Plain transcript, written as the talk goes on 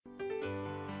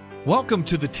Welcome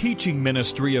to the teaching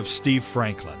ministry of Steve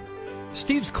Franklin.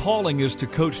 Steve's calling is to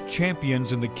coach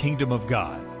champions in the kingdom of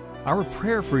God. Our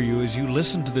prayer for you as you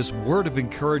listen to this word of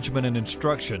encouragement and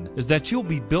instruction is that you'll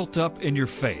be built up in your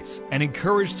faith and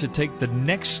encouraged to take the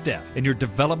next step in your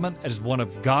development as one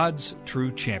of God's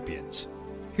true champions.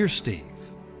 Here's Steve.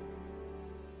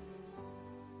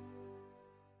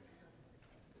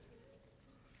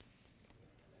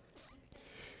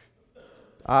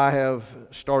 I have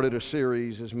started a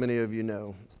series, as many of you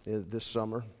know, this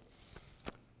summer.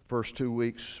 First 2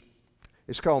 weeks.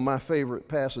 It's called My Favorite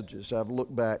Passages. I've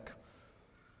looked back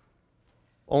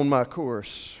on my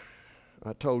course.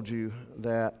 I told you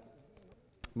that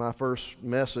my first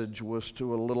message was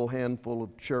to a little handful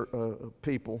of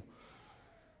people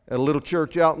at a little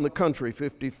church out in the country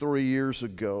 53 years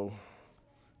ago.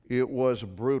 It was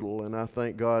brutal, and I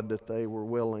thank God that they were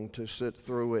willing to sit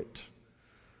through it.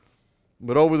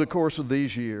 But over the course of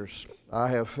these years, I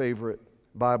have favorite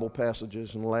Bible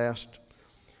passages. And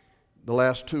the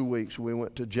last 2 weeks, we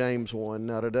went to James 1.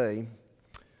 Now today,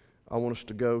 I want us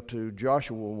to go to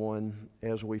Joshua 1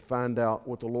 as we find out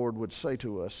what the Lord would say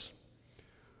to us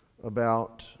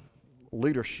about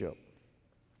leadership.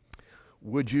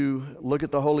 Would you look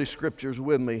at the Holy Scriptures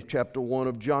with me? Chapter 1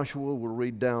 of Joshua, we'll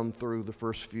read down through the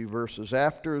first few verses.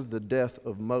 After the death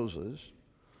of Moses,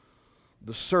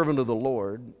 the servant of the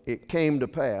Lord, it came to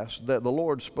pass that the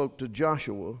Lord spoke to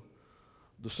Joshua,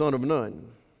 the son of Nun,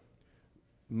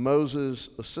 Moses'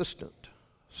 assistant,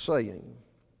 saying,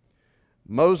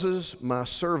 Moses, my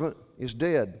servant, is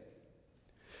dead.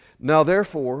 Now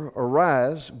therefore,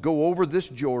 arise, go over this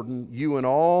Jordan, you and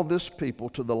all this people,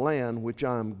 to the land which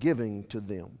I am giving to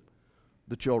them,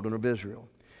 the children of Israel.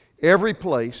 Every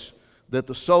place that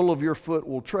the sole of your foot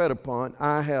will tread upon,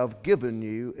 I have given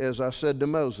you, as I said to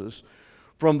Moses,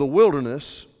 from the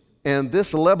wilderness and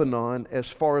this Lebanon as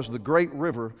far as the great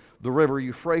river, the river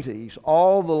Euphrates,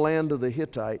 all the land of the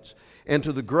Hittites, and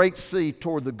to the great sea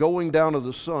toward the going down of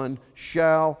the sun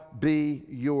shall be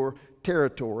your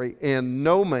territory, and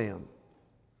no man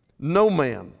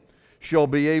shall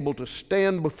be able to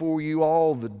stand before you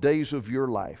all the days of your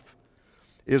life.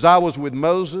 As I was with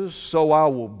Moses, so I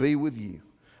will be with you.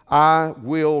 I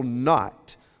will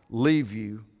not leave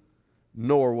you,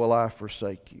 nor will I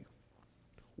forsake you.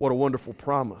 What a wonderful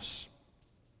promise.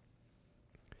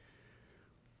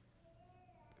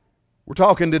 We're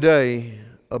talking today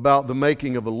about the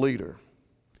making of a leader.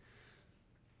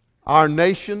 Our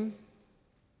nation,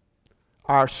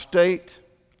 our state,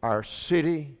 our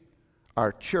city,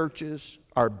 our churches,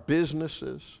 our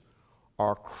businesses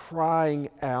are crying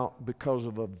out because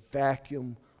of a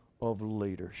vacuum of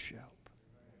leadership.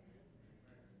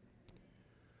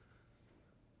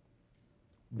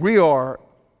 We are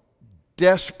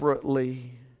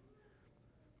desperately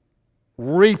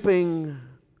reaping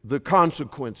the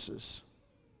consequences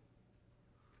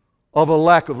of a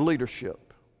lack of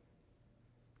leadership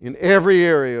in every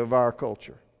area of our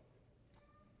culture.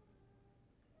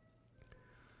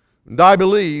 And I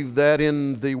believe that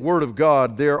in the Word of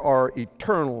God there are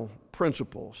eternal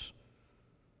principles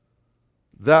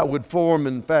that would form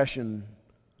and fashion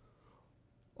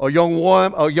a young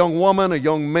woman, a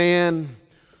young man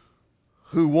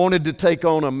who wanted to take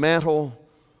on a mantle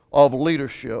of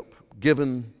leadership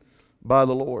given by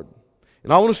the Lord.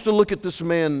 And I want us to look at this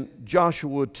man,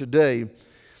 Joshua, today.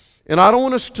 And I don't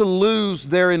want us to lose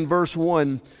there in verse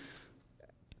 1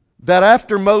 that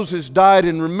after Moses died,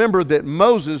 and remember that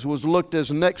Moses was looked as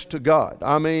next to God.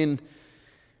 I mean,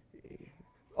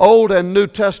 Old and New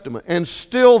Testament. And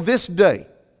still this day,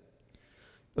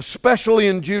 especially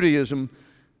in Judaism,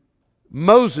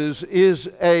 Moses is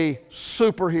a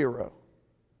superhero.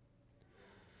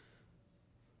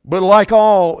 But like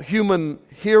all human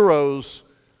heroes,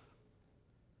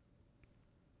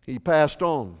 he passed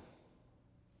on.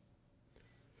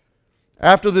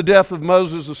 After the death of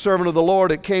Moses, the servant of the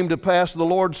Lord, it came to pass the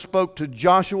Lord spoke to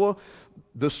Joshua,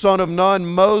 the son of Nun,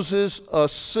 Moses'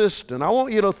 assistant. I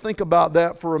want you to think about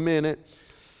that for a minute.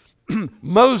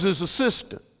 Moses'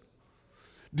 assistant.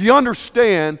 Do you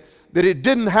understand that it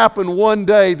didn't happen one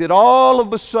day that all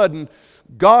of a sudden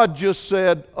God just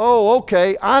said, oh,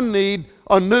 okay, I need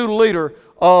a new leader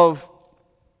of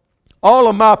all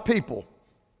of my people.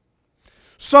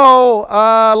 So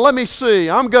let me see.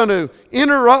 I'm going to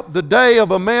interrupt the day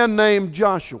of a man named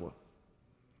Joshua.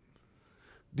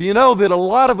 Do you know that a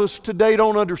lot of us today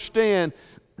don't understand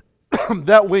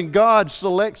that when God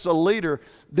selects a leader,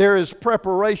 there is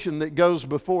preparation that goes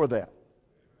before that?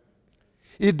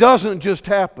 It doesn't just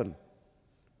happen.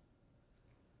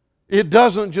 It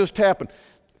doesn't just happen.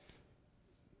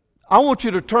 I want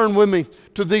you to turn with me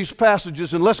to these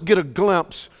passages and let's get a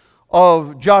glimpse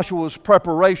of Joshua's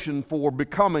preparation for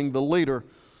becoming the leader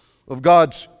of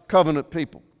God's covenant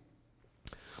people.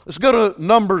 Let's go to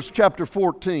Numbers chapter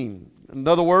 14. In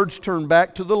other words, turn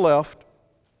back to the left.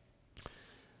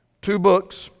 2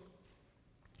 books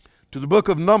to the book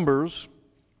of Numbers.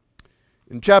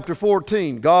 In chapter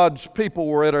 14, God's people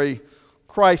were at a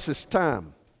crisis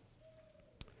time.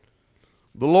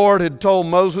 The Lord had told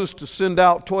Moses to send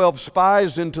out 12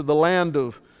 spies into the land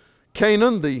of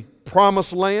Canaan, the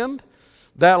promised land,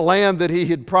 that land that he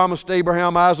had promised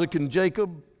Abraham, Isaac, and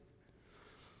Jacob,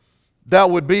 that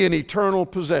would be an eternal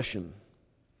possession.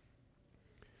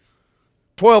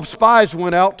 12 spies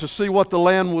went out to see what the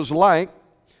land was like,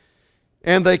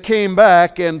 and they came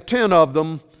back, and 10 of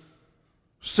them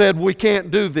said, "We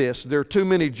can't do this. There are too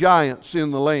many giants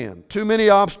in the land. Too many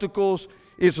obstacles.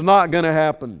 It's not going to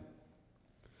happen."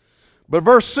 But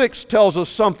verse 6 tells us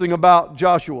something about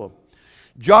Joshua.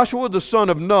 Joshua the son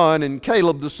of Nun and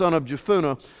Caleb the son of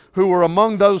Jephunneh, who were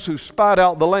among those who spied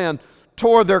out the land,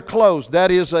 tore their clothes.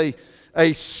 That is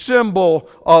a symbol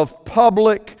of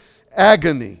public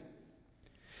agony.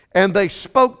 And they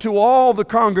spoke to all the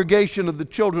congregation of the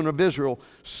children of Israel,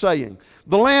 saying,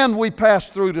 "The land we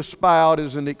passed through to spy out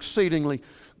is an exceedingly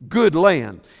good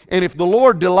land. And if the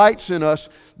Lord delights in us,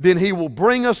 then He will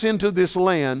bring us into this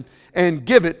land and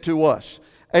give it to us,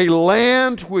 a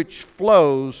land which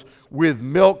flows with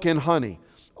milk and honey.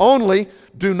 Only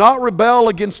do not rebel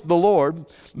against the Lord,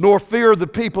 nor fear the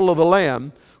people of the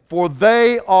land, for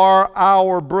they are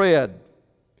our bread."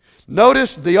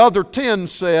 Notice the other 10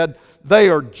 said, "They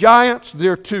are giants,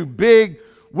 they're too big,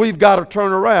 we've got to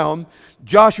turn around."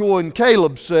 Joshua and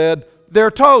Caleb said,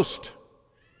 "They're toast.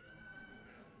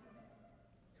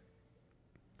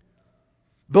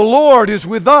 The Lord is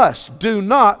with us, do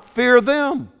not fear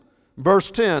them." Verse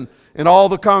 10, and all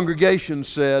the congregation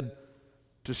said,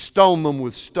 "To stone them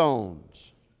with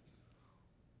stones."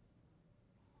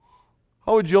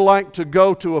 How would you like to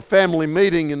go to a family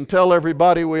meeting and tell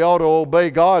everybody we ought to obey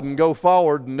God and go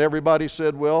forward, and everybody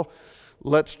said, "Well,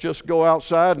 let's just go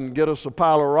outside and get us a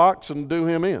pile of rocks and do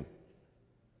him in"?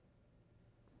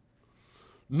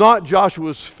 Not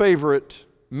Joshua's favorite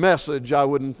message, I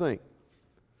wouldn't think.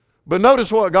 But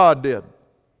notice what God did.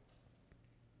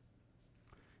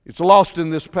 It's lost in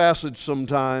this passage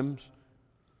sometimes.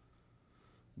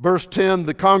 Verse 10,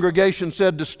 the congregation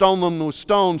said to stone them with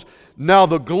stones. Now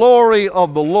the glory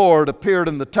of the Lord appeared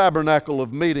in the tabernacle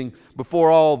of meeting before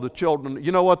all the children.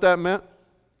 You know what that meant?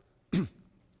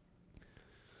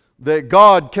 That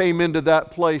God came into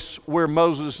that place where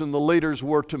Moses and the leaders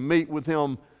were to meet with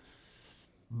Him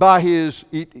by His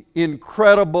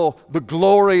incredible, the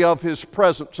glory of His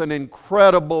presence, an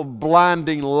incredible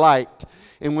blinding light.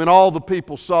 And when all the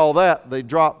people saw that, they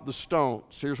dropped the stones.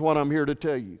 Here's what I'm here to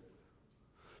tell you.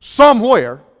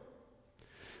 Somewhere,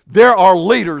 there are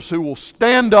leaders who will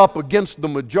stand up against the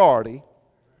majority,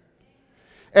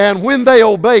 and when they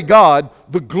obey God,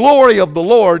 the glory of the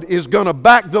Lord is going to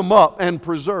back them up and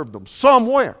preserve them.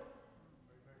 Somewhere.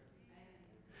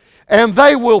 And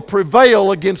they will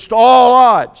prevail against all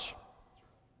odds.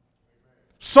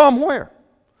 Somewhere.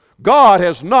 God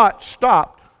has not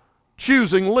stopped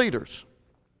choosing leaders.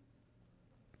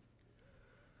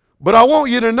 But I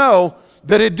want you to know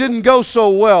that it didn't go so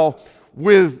well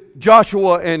with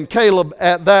Joshua and Caleb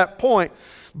at that point,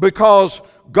 because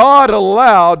God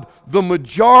allowed the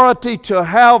majority to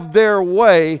have their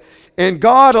way, and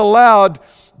God allowed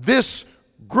this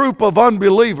group of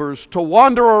unbelievers to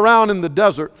wander around in the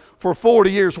desert for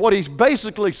 40 years. What He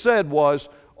basically said was,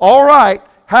 all right,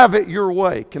 have it your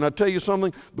way. Can I tell you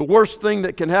something? The worst thing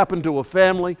that can happen to a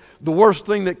family, the worst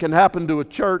thing that can happen to a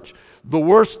church, the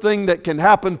worst thing that can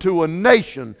happen to a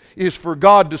nation is for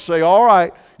God to say, all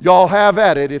right, y'all have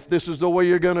at it. If this is the way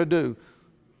you're going to do,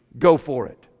 go for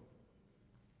it.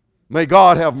 May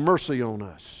God have mercy on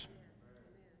us.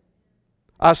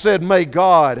 I said, may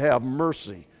God have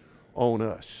mercy on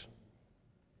us.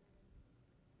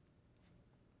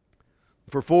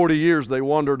 For 40 years they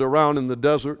wandered around in the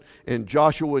desert, and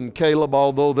Joshua and Caleb,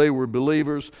 although they were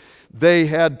believers, they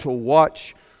had to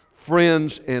watch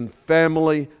friends and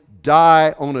family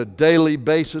die on a daily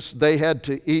basis. They had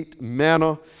to eat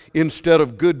manna instead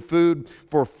of good food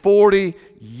for 40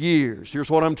 years. Here's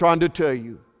what I'm trying to tell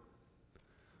you.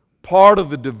 Part of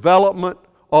the development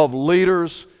of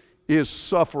leaders is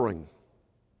suffering.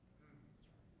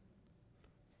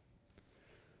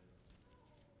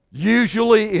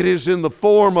 Usually it is in the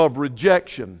form of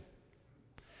rejection.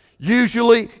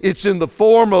 Usually it's in the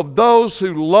form of those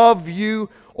who love you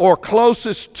or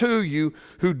closest to you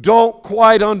who don't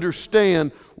quite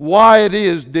understand why it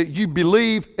is that you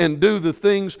believe and do the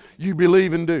things you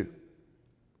believe and do.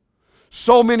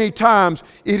 So many times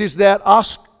it is that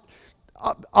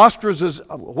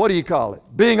what do you call it?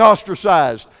 Being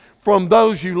ostracized from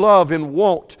those you love and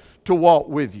want to walk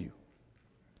with you.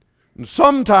 And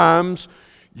sometimes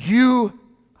you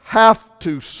have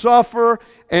to suffer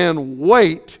and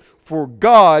wait for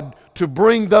God to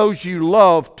bring those you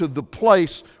love to the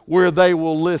place where they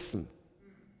will listen.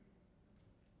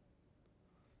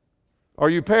 Are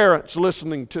you parents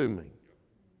listening to me?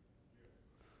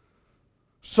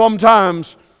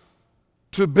 Sometimes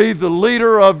to be the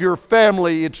leader of your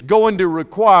family, it's going to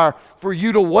require for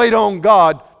you to wait on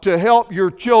God to help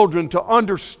your children to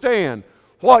understand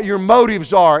what your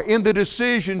motives are in the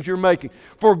decisions you're making.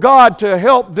 For God to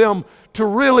help them to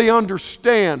really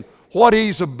understand what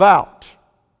He's about.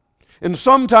 And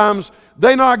sometimes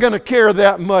they're not going to care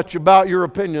that much about your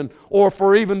opinion or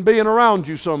for even being around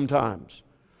you sometimes.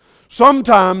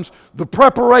 Sometimes the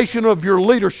preparation of your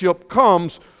leadership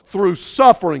comes through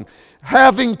suffering,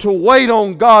 having to wait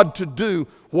on God to do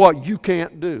what you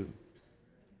can't do.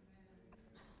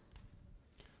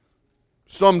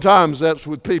 Sometimes that's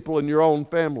with people in your own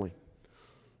family.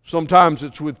 Sometimes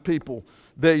it's with people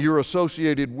that you're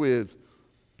associated with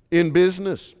in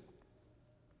business.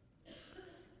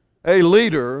 A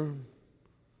leader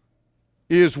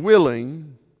is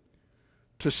willing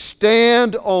to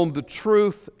stand on the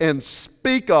truth and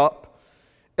speak up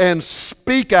and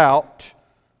speak out,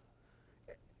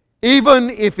 even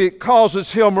if it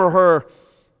causes him or her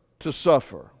to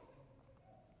suffer.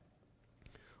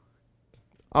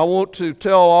 I want to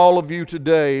tell all of you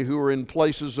today who are in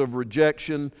places of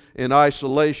rejection and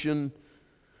isolation,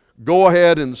 go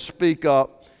ahead and speak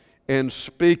up and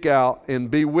speak out and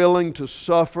be willing to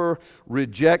suffer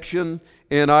rejection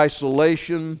and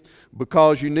isolation,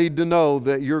 because you need to know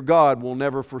that your God will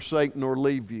never forsake nor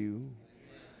leave you.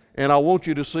 And I want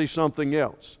you to see something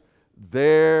else.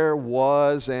 There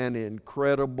was an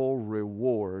incredible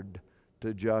reward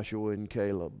to Joshua and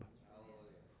Caleb.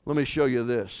 Let me show you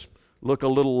this. Look a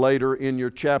little later in your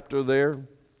chapter there.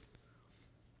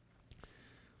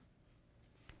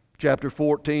 Chapter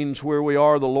 14 is where we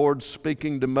are. The Lord's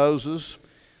speaking to Moses,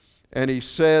 and He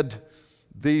said,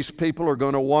 these people are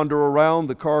going to wander around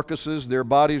the carcasses. Their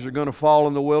bodies are going to fall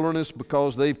in the wilderness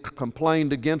because they've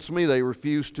complained against me. They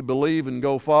refuse to believe and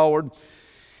go forward.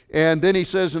 And then He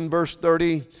says in verse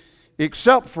 30,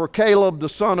 except for Caleb the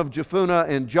son of Jephunneh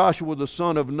and Joshua the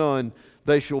son of Nun,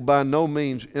 they shall by no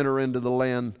means enter into the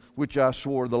land which I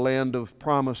swore, the land of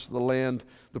promise, the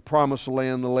promised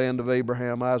land, the land of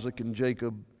Abraham, Isaac, and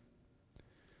Jacob.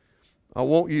 I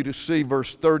want you to see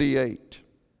verse 38.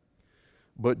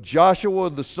 But Joshua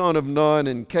the son of Nun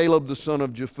and Caleb the son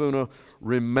of Jephunneh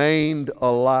remained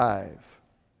alive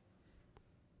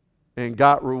and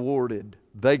got rewarded.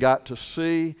 They got to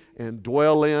see and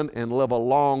dwell in and live a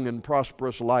long and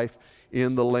prosperous life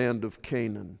in the land of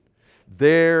Canaan.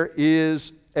 There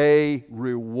is a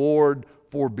reward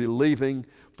for believing,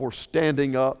 for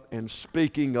standing up and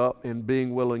speaking up and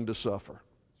being willing to suffer.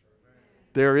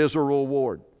 There is a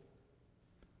reward.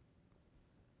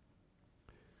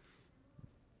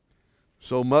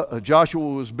 So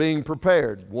Joshua was being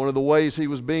prepared. One of the ways he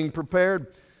was being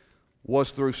prepared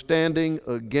was through standing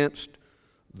against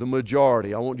the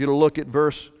majority. I want you to look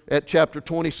at chapter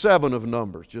 27 of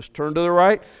Numbers. Just turn to the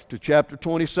right to chapter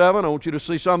 27. I want you to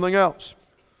see something else.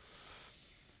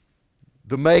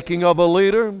 The making of a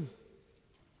leader.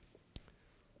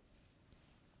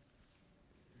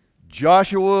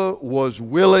 Joshua was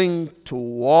willing to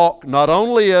walk not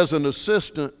only as an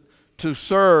assistant to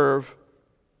serve.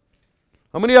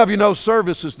 How many of you know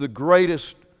service is the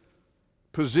greatest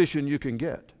position you can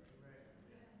get?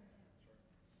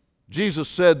 Jesus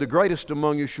said, the greatest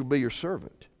among you shall be your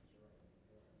servant.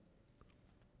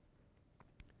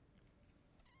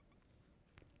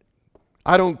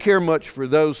 I don't care much for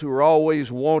those who are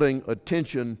always wanting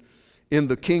attention in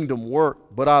the kingdom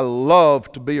work, but I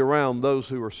love to be around those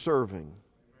who are serving.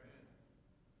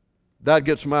 That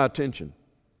gets my attention.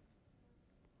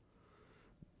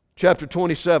 Chapter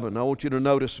 27, I want you to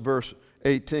notice verse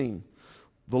 18.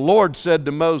 The Lord said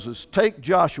to Moses, take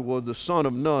Joshua the son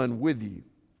of Nun with you,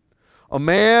 a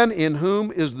man in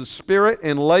whom is the Spirit,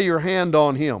 and lay your hand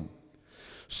on him.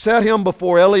 Set him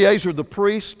before Eleazar the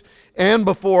priest and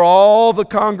before all the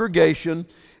congregation,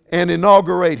 and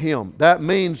inaugurate him. That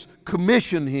means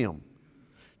commission him,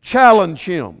 challenge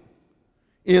him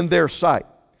in their sight.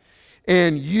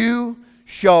 And you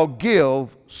shall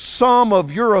give some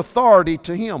of your authority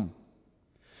to him,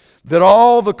 that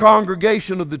all the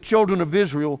congregation of the children of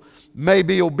Israel may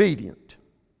be obedient.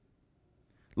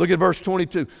 Look at verse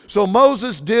 22. So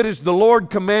Moses did as the Lord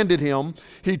commanded him.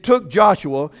 He took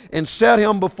Joshua and set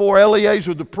him before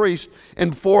Eleazar the priest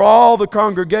and before all the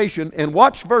congregation. And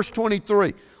watch verse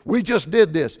 23. We just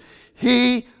did this.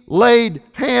 He laid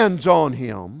hands on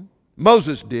him,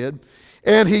 Moses did,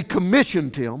 and he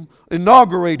commissioned him,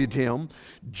 inaugurated him,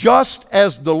 just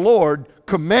as the Lord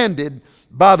commanded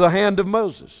by the hand of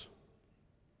Moses.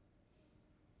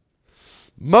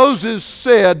 Moses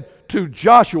said to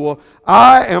Joshua,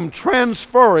 I am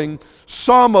transferring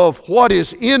some of what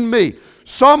is in me,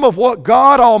 some of what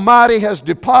God Almighty has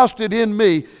deposited in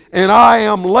me, and I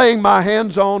am laying my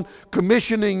hands on,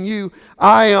 commissioning you.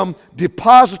 I am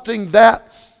depositing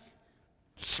that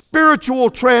spiritual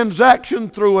transaction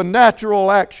through a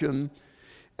natural action,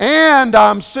 and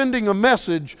I'm sending a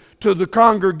message to the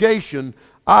congregation.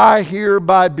 I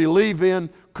hereby believe in,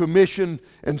 commission,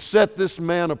 and set this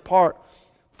man apart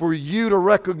for you to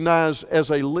recognize as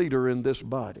a leader in this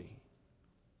body.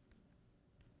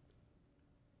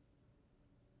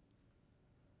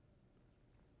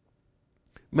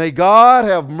 May God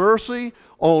have mercy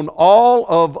on all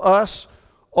of us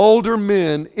older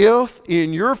men if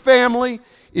in your family,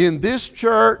 in this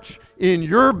church, in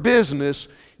your business,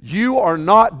 you are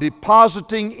not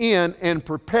depositing in and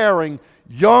preparing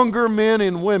younger men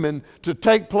and women to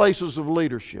take places of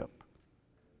leadership.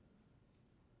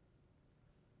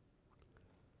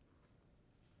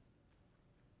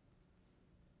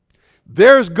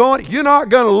 You're not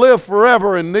going to live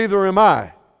forever, and neither am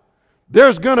I.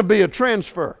 There's going to be a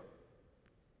transfer.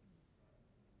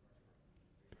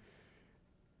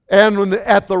 And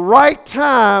at the right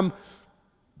time,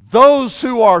 those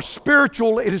who are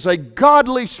spiritual, it is a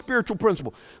godly spiritual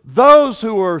principle. Those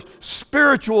who are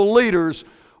spiritual leaders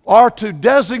are to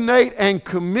designate and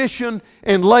commission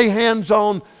and lay hands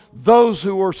on those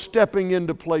who are stepping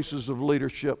into places of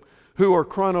leadership, who are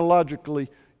chronologically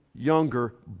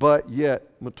younger but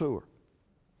yet mature.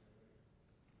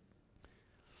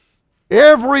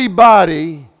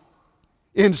 Everybody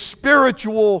in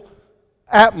spiritual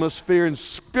atmosphere, in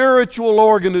spiritual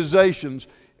organizations,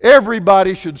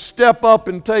 everybody should step up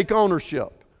and take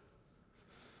ownership.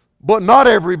 But not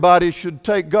everybody should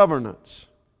take governance.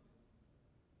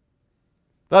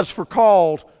 That's for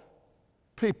called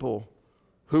people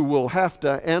who will have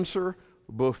to answer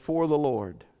before the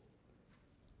Lord.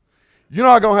 You're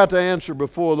not going to have to answer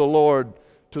before the Lord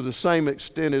to the same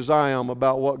extent as I am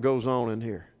about what goes on in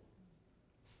here.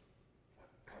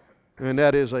 And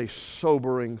that is a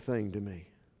sobering thing to me.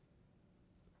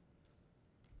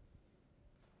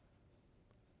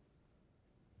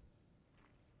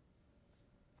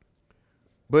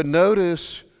 But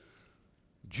notice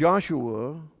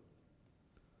Joshua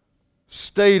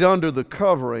stayed under the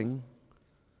covering,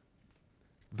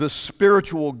 the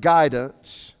spiritual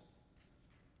guidance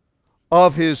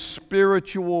of his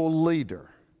spiritual leader.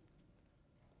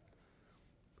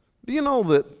 Do you know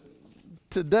that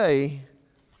today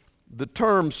the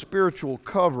term spiritual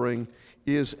covering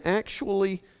is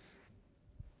actually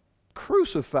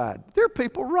crucified? There are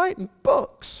people writing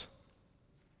books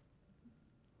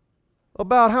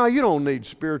about how you don't need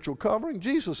spiritual covering.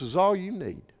 Jesus is all you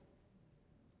need.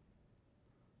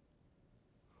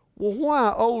 Well,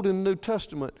 why Old and New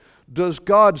Testament does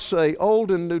God say,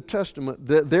 Old and New Testament,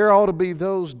 that there ought to be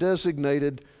those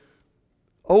designated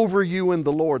over you in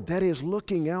the Lord? That is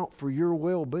looking out for your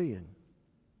well-being,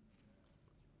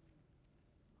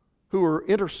 who are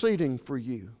interceding for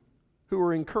you, who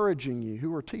are encouraging you,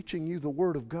 who are teaching you the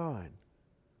Word of God,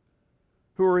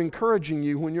 who are encouraging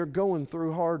you when you're going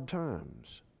through hard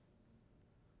times.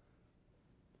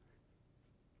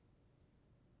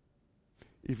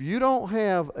 If you don't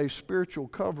have a spiritual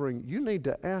covering, you need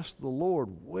to ask the Lord,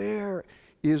 where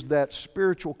is that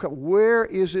spiritual covering? Where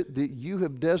is it that you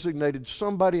have designated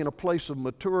somebody in a place of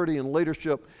maturity and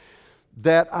leadership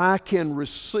that I can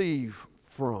receive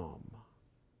from?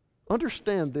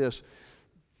 Understand this,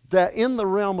 that in the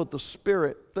realm of the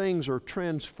Spirit, things are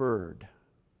transferred.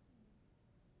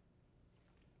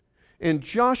 And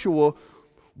Joshua,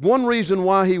 one reason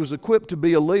why he was equipped to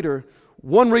be a leader,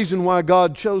 one reason why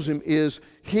God chose him is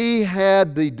he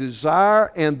had the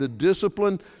desire and the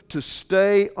discipline to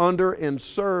stay under and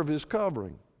serve his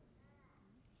covering.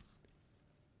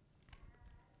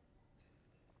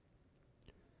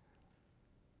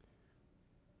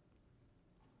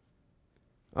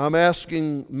 I'm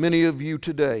asking many of you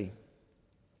today,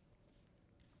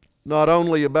 not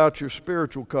only about your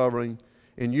spiritual covering,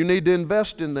 and you need to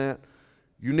invest in that.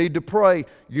 You need to pray.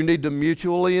 You need to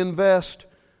mutually invest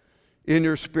in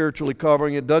your spiritually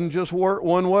covering. It doesn't just work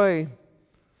one way.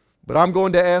 But I'm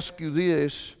going to ask you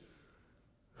this.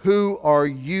 Who are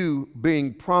you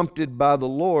being prompted by the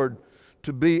Lord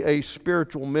to be a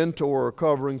spiritual mentor or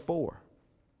covering for?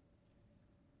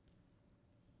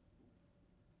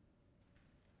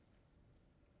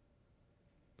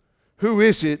 Who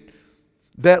is it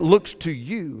that looks to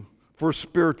you for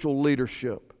spiritual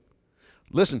leadership?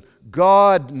 Listen,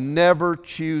 God never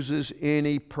chooses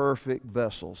any perfect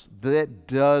vessels. That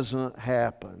doesn't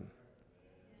happen.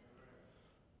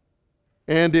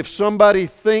 And if somebody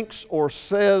thinks or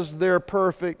says they're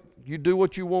perfect, you do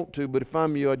what you want to, but if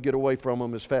I'm you, I'd get away from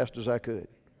them as fast as I could.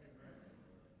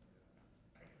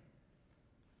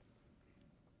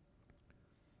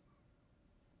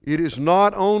 It is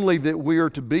not only that we are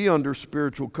to be under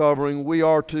spiritual covering, we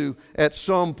are to, at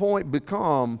some point,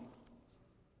 become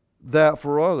that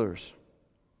for others.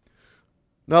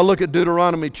 Now look at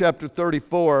Deuteronomy chapter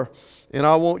 34,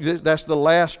 and that's the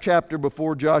last chapter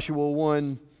before Joshua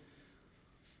 1.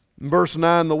 In verse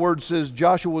 9, the word says,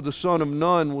 Joshua the son of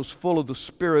Nun was full of the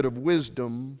spirit of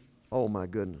wisdom. Oh my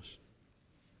goodness.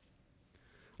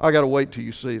 I got to wait till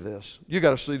you see this. You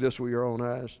got to see this with your own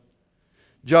eyes.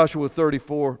 Joshua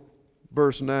 34,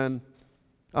 verse 9.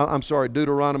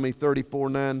 Deuteronomy 34,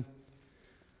 9.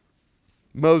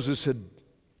 Moses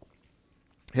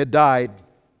had died.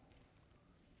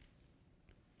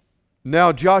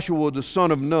 Now Joshua the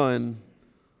son of Nun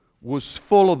was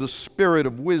full of the spirit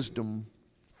of wisdom,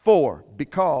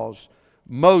 because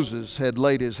Moses had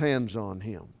laid his hands on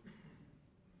him.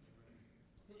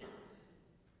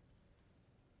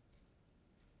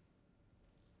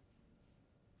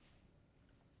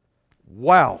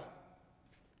 Wow.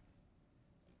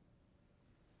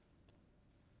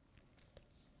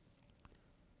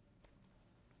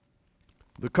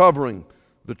 The covering,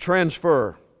 the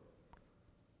transfer.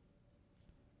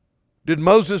 Did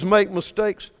Moses make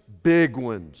mistakes? Big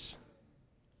ones.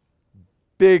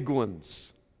 Big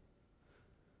ones.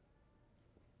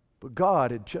 But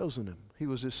God had chosen him. He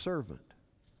was His servant.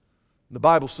 The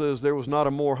Bible says there was not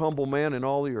a more humble man in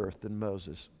all the earth than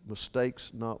Moses, mistakes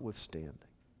notwithstanding.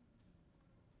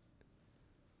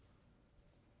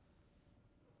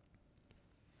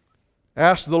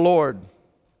 Ask the Lord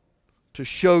to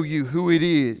show you who it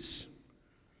is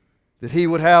that He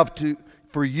would have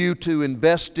for you to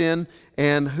invest in,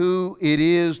 and who it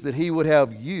is that He would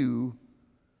have you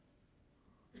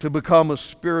to become a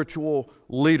spiritual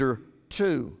leader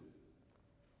to.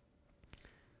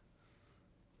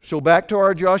 So back to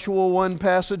our Joshua 1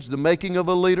 passage, the making of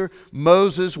a leader.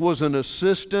 Moses was an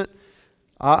assistant.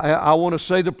 I want to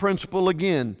say the principle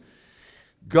again.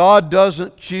 God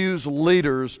doesn't choose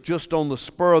leaders just on the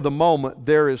spur of the moment.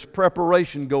 There is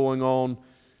preparation going on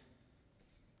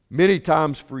many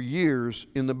times for years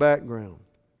in the background.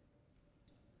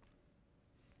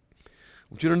 I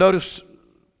want you to notice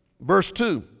verse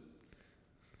 2.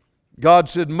 God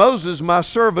said, Moses, my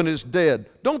servant, is dead.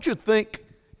 Don't you think,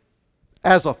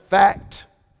 as a fact,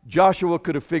 Joshua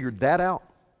could have figured that out?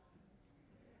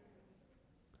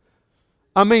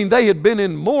 I mean, they had been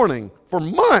in mourning for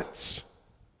months.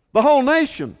 The whole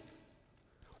nation.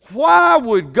 Why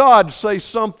would God say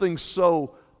something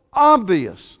so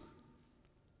obvious?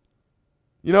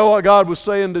 You know what God was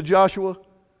saying to Joshua?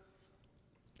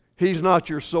 He's not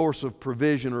your source of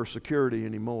provision or security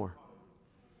anymore.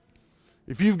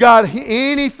 If you've got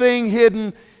anything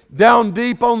hidden down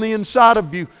deep on the inside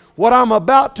of you, what I'm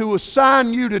about to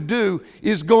assign you to do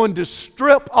is going to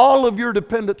strip all of your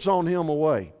dependence on Him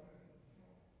away.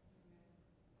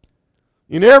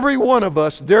 In every one of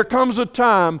us, there comes a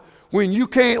time when you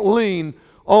can't lean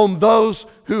on those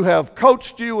who have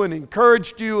coached you and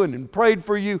encouraged you and prayed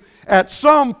for you. At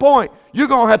some point, you're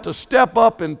going to have to step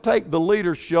up and take the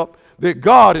leadership that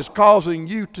God is causing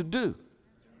you to do.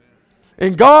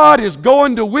 And God is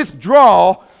going to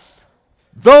withdraw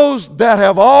those that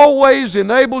have always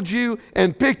enabled you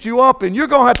and picked you up, and you're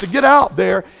going to have to get out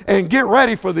there and get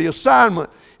ready for the assignment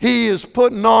He is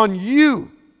putting on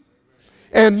you.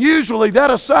 And usually that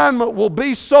assignment will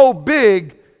be so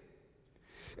big,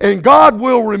 and God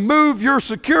will remove your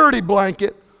security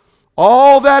blanket,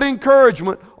 all that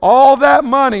encouragement, all that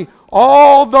money,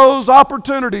 all those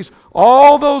opportunities,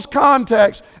 all those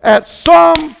contacts. At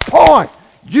some point,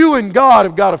 you and God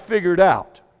have got to figure it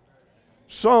out.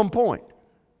 Some point.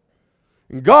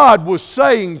 And God was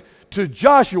saying to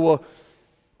Joshua,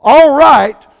 all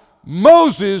right,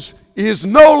 Moses is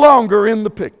no longer in the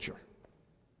picture.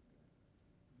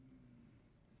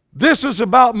 This is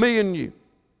about me and you.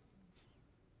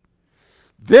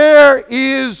 There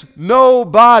is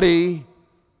nobody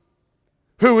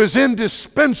who is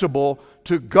indispensable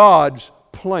to God's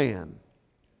plan.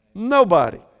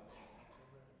 Nobody.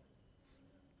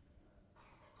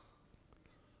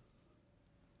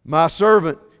 My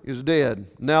servant is dead.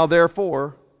 Now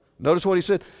therefore, notice what he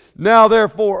said. Now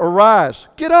therefore, arise.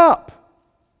 Get up.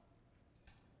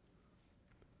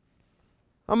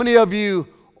 How many of you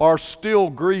are still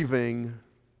grieving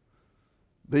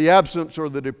the absence or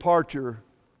the departure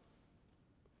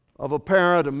of a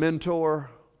parent, a mentor,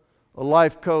 a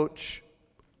life coach,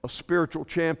 a spiritual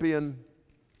champion?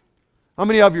 How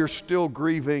many of you are still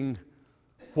grieving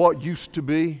what used to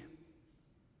be?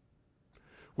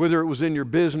 Whether it was in your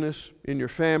business, in your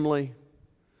family.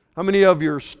 How many of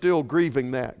you are still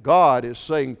grieving that? God is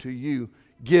saying to you,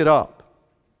 get up.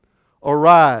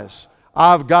 Arise.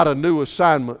 I've got a new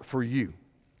assignment for you.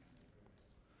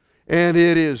 And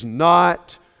it is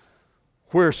not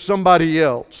where somebody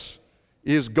else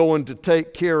is going to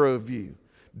take care of you.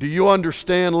 Do you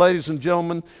understand, ladies and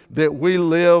gentlemen, that we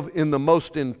live in the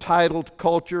most entitled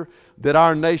culture that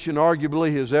our nation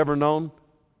arguably has ever known?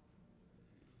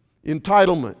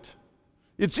 Entitlement.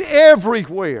 It's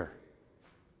everywhere.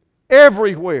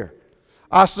 Everywhere.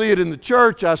 I see it in the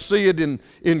church. I see it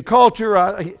in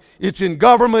culture. It's in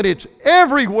government. It's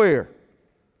everywhere.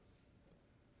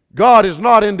 God is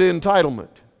not into entitlement.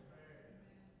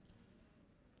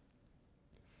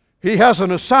 He has an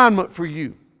assignment for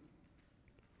you.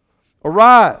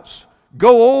 Arise.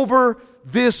 Go over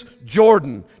this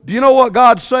Jordan. Do you know what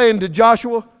God's saying to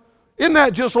Joshua? Isn't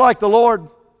that just like the Lord?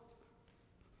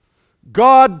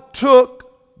 God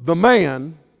took the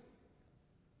man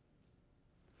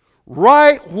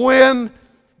right when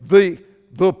the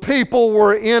people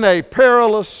were in a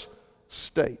perilous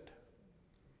state.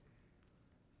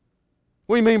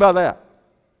 What do you mean by that?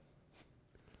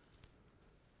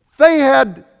 They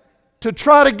had to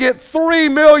try to get 3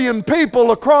 million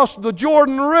people across the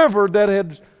Jordan River that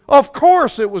had, of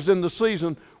course it was in the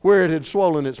season where it had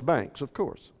swollen its banks, of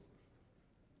course.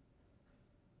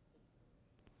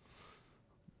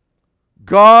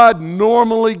 God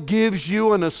normally gives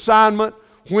you an assignment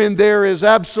when there is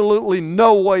absolutely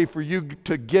no way for you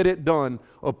to get it done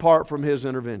apart from His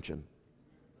intervention.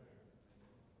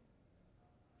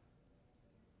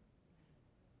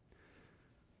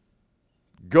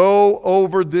 Go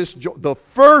over this. The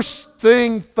first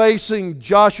thing facing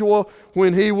Joshua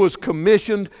when he was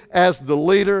commissioned as the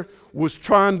leader was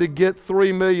trying to get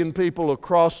 3 million people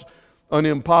across an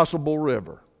impossible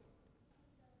river.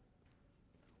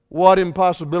 What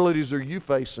impossibilities are you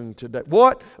facing today?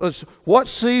 What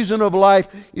season of life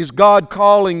is God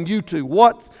calling you to?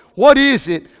 What is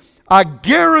it? I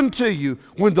guarantee you,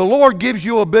 when the Lord gives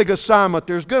you a big assignment,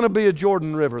 there's going to be a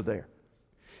Jordan River there.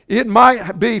 It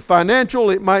might be financial,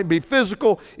 it might be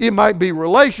physical, it might be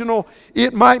relational,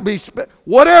 it might be...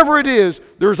 whatever it is,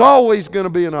 there's always going to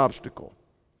be an obstacle.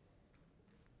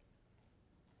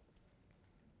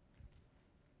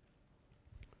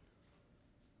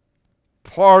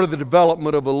 Part of the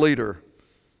development of a leader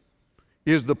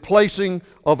is the placing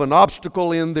of an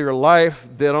obstacle in their life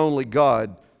that only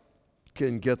God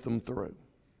can get them through.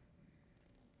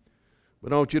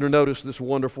 But I want you to notice this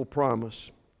wonderful promise.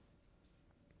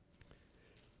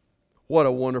 What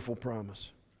a wonderful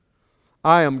promise.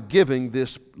 I am giving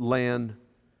this land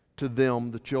to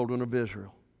them, the children of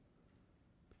Israel.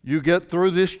 You get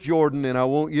through this Jordan, and I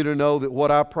want you to know that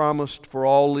what I promised for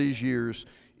all these years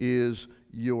is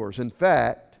yours. In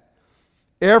fact,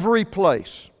 every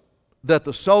place that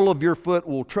the sole of your foot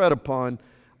will tread upon,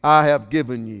 I have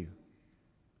given you,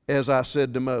 as I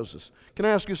said to Moses. Can I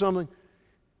ask you something?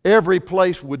 Every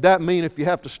place, would that mean if you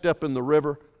have to step in the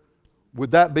river,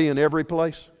 would that be in every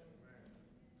place?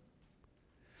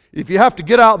 If you have to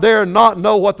get out there and not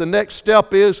know what the next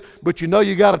step is, but you know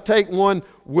you got to take one,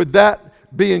 would that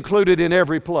be included in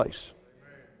every place?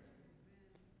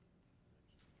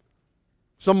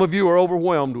 Some of you are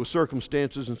overwhelmed with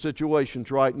circumstances and situations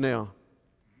right now.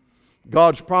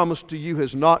 God's promise to you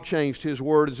has not changed. His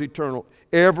word is eternal.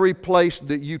 Every place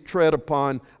that you tread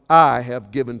upon, I have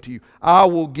given to you. I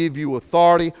will give you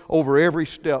authority over every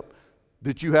step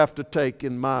that you have to take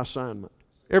in my assignment.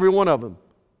 Every one of them.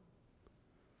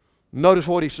 Notice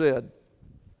what he said.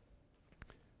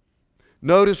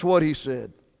 Notice what he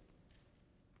said.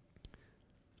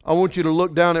 I want you to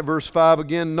look down at verse 5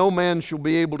 again. No man shall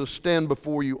be able to stand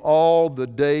before you all the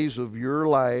days of your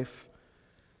life.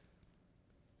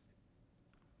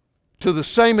 To the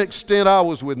same extent I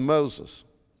was with Moses.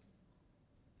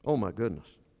 Oh my goodness.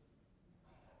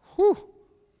 Whew.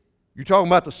 You're talking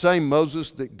about the same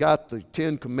Moses that got the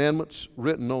 10 Commandments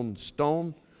written on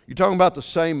stone? You're talking about the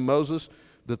same Moses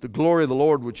that the glory of the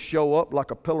Lord would show up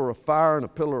like a pillar of fire and a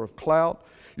pillar of cloud?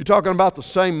 You're talking about the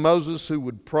same Moses who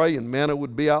would pray and manna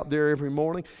would be out there every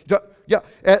morning?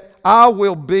 I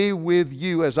will be with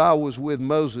you as I was with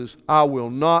Moses. I will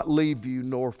not leave you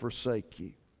nor forsake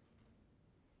you.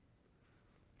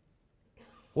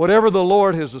 Whatever the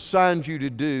Lord has assigned you to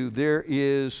do, there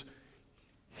is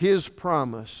His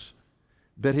promise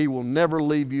that He will never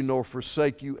leave you nor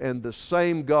forsake you. And the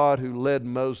same God who led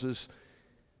Moses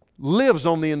lives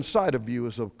on the inside of you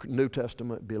as a New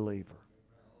Testament believer.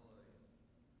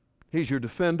 He's your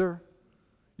defender.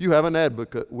 You have an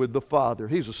advocate with the Father.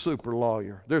 He's a super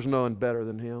lawyer. There's none better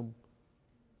than Him.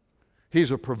 He's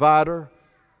a provider.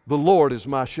 The Lord is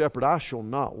my shepherd. I shall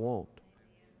not want.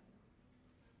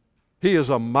 He is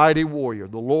a mighty warrior.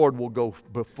 The Lord will go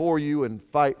before you and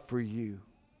fight for you.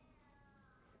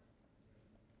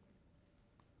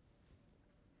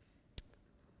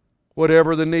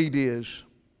 Whatever the need is,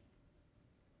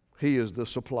 He is the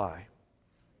supply.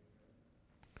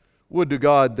 Would to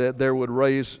God that there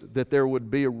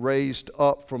would be raised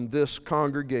up from this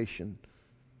congregation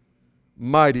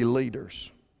mighty leaders.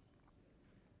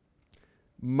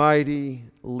 Mighty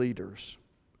leaders.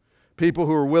 People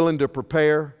who are willing to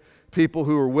prepare, people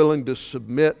who are willing to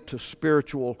submit to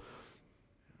spiritual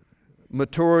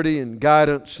maturity and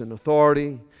guidance and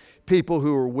authority, people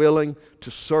who are willing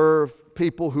to serve,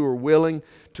 people who are willing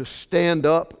to stand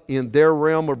up in their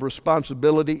realm of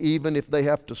responsibility even if they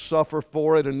have to suffer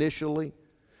for it initially.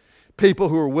 People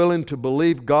who are willing to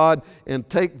believe God and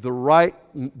take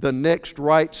the next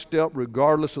right step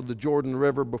regardless of the Jordan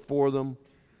River before them.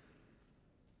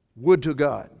 Would to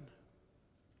God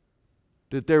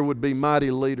that there would be mighty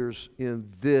leaders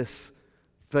in this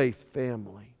faith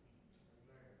family.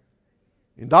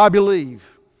 And I believe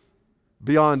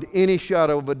beyond any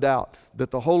shadow of a doubt that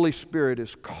the Holy Spirit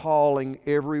is calling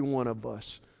every one of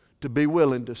us to be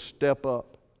willing to step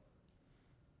up,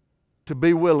 to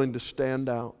be willing to stand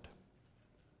out.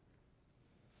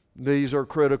 These are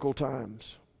critical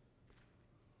times.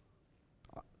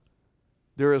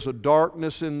 There is a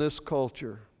darkness in this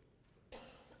culture,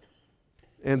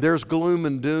 and there's gloom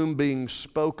and doom being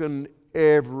spoken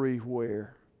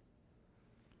everywhere.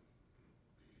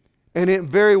 And it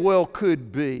very well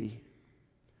could be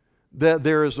that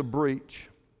there is a breach.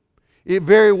 It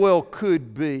very well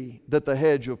could be that the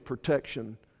hedge of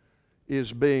protection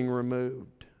is being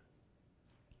removed.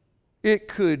 It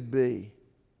could be.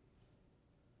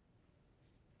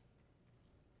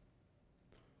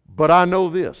 But I know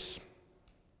this,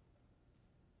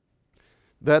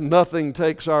 that nothing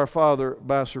takes our Father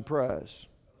by surprise.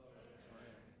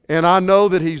 And I know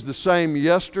that He's the same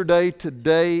yesterday,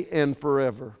 today, and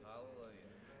forever.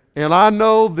 And I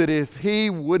know that if He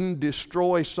wouldn't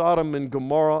destroy Sodom and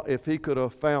Gomorrah, if He could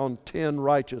have found 10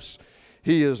 righteous,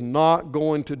 He is not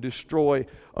going to destroy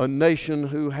a nation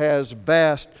who has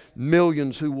vast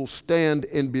millions who will stand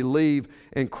and believe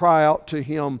and cry out to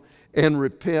Him and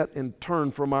repent and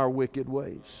turn from our wicked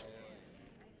ways.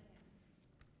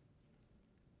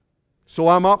 So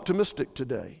I'm optimistic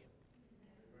today.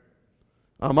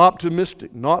 I'm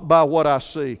optimistic not by what I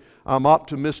see. I'm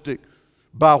optimistic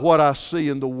by what I see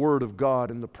in the Word of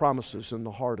God and the promises in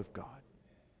the heart of God.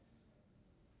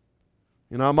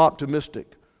 And I'm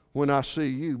optimistic when I see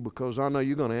you because I know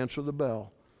you're going to answer the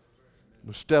bell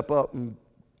and step up and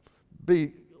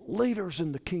be leaders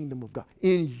in the kingdom of God.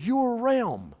 In your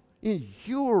realm. In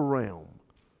your realm.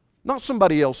 Not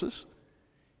somebody else's.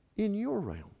 In your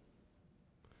realm.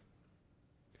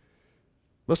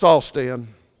 Let's all stand.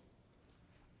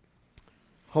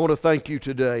 I want to thank you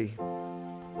today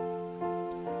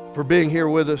for being here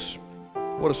with us.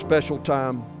 What a special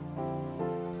time.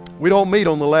 We don't meet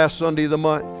on the last Sunday of the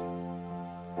month.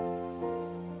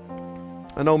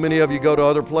 I know many of you go to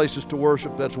other places to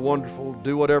worship. That's wonderful.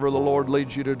 Do whatever the Lord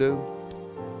leads you to do.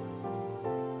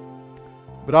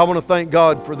 But I want to thank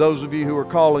God for those of you who are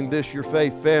calling this your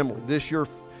faith family, this your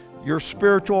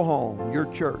spiritual home, your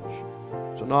church.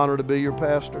 It's an honor to be your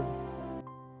pastor.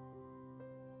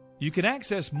 You can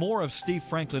access more of Steve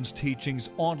Franklin's teachings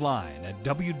online at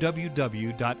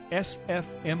www.sfmin.com.